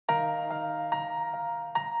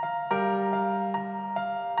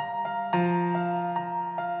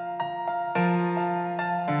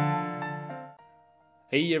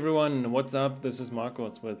Hey everyone, what's up? This is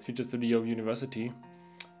Marcos with Future Studio University.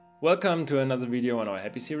 Welcome to another video on our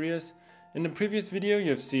Happy series. In the previous video you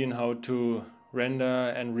have seen how to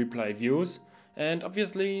render and reply views, and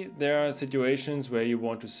obviously there are situations where you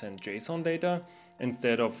want to send JSON data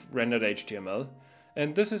instead of rendered HTML.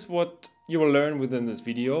 And this is what you will learn within this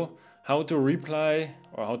video, how to reply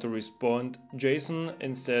or how to respond JSON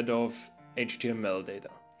instead of HTML data.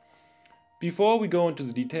 Before we go into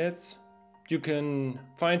the details, you can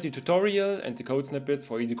find the tutorial and the code snippets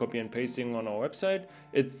for easy copy and pasting on our website.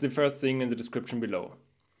 It's the first thing in the description below.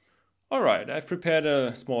 Alright, I've prepared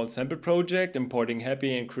a small sample project importing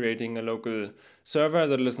Hapi and creating a local server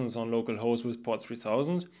that listens on localhost with port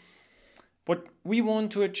 3000. What we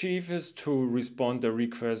want to achieve is to respond a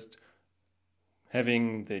request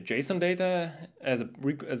having the JSON data as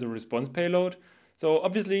a response payload. So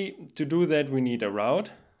obviously to do that we need a route,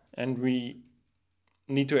 and we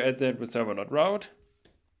need to add that with server.route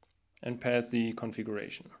and pass the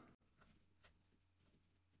configuration.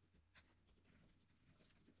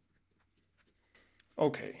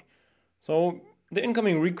 Okay, so the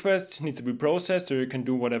incoming request needs to be processed so you can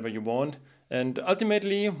do whatever you want, and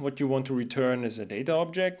ultimately what you want to return is a data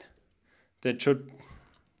object that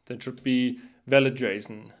should be valid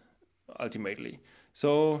JSON ultimately.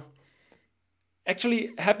 So actually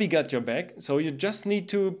Hapi got your back, so you just need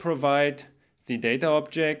to provide the data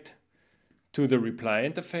object to the reply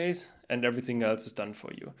interface and everything else is done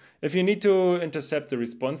for you. If you need to intercept the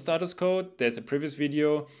response status code, there's a previous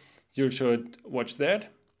video, you should watch that.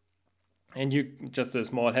 And you just a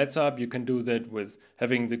small heads up, you can do that with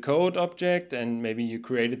having the code object, and maybe you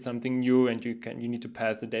created something new and you need to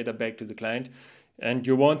pass the data back to the client, and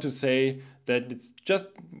you want to say that it's just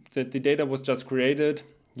that the data was just created,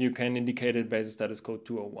 you can indicate it by the status code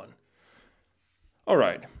 201.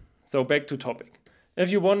 Alright. So back to topic.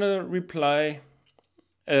 If you want to reply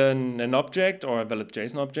an object or a valid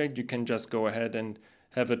JSON object, you can just go ahead and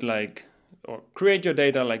have it like, or create your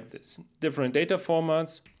data like this. Different data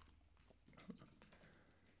formats.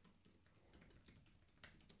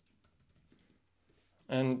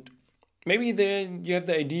 And maybe there you have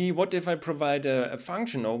the idea, what if I provide a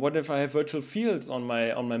function, or what if I have virtual fields on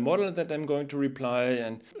my model that I'm going to reply?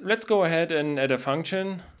 And let's go ahead and add a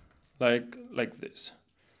function like this.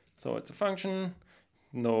 So it's a function.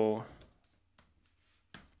 No,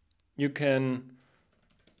 you can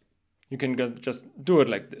just do it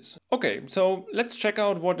like this. Okay, so let's check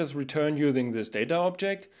out what is returned using this data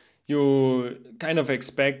object. You kind of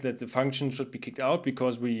expect that the function should be kicked out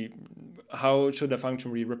because how should a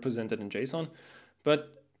function be represented in JSON?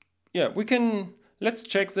 But yeah, let's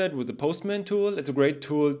check that with the Postman tool. It's a great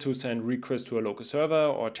tool to send requests to a local server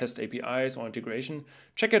or test APIs or integration.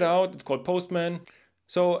 Check it out, it's called Postman.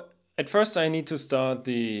 So at first I need to start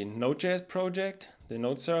the Node.js project, the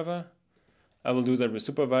Node server. I will do that with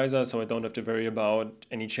supervisor so I don't have to worry about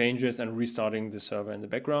any changes and restarting the server in the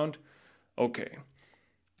background. Okay.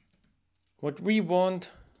 What we want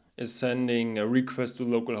is sending a request to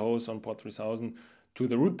localhost on port 3000 to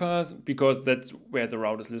the root path, because that's where the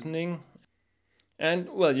route is listening. And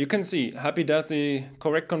well, you can see Hapi does the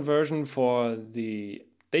correct conversion for the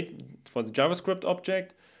JavaScript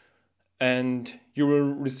object, and you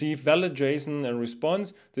will receive valid JSON and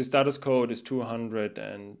response. The status code is 200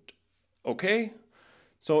 and okay.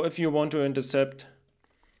 So if you want to intercept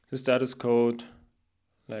the status code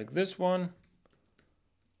like this one,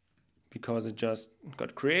 because it just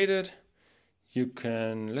got created, you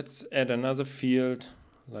can, let's add another field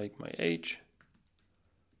like my age.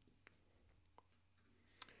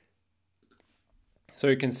 So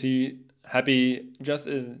you can see Hapi just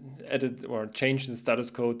added or changed the status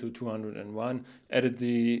code to 201, added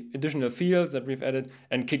the additional fields that we've added,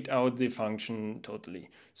 and kicked out the function totally.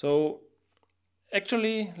 So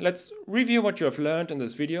actually, let's review what you have learned in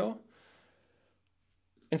this video.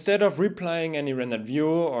 Instead of replying any rendered view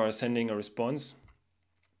or sending a response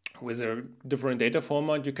with a different data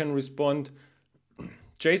format, you can respond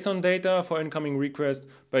JSON data for incoming request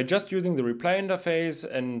by just using the reply interface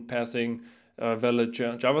and passing a valid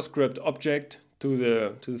JavaScript object to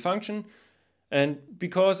the function. And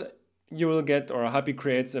because you will get, or Hapi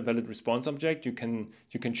creates a valid response object, you can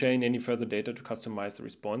chain any further data to customize the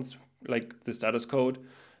response, like the status code.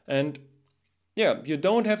 And yeah, you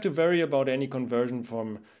don't have to worry about any conversion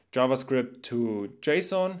from JavaScript to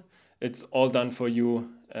JSON. It's all done for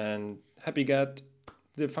you, and Hapi got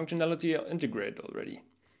the functionality integrated already.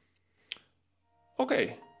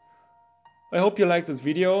 Okay, I hope you liked this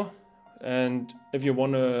video, and if you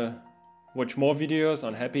want to watch more videos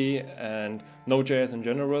on Hapi and Node.js in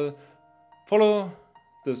general, follow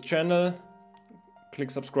this channel,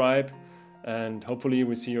 click subscribe, and hopefully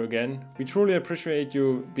we see you again. We truly appreciate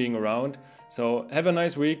you being around. So have a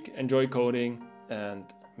nice week, enjoy coding, and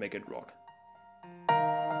make it rock.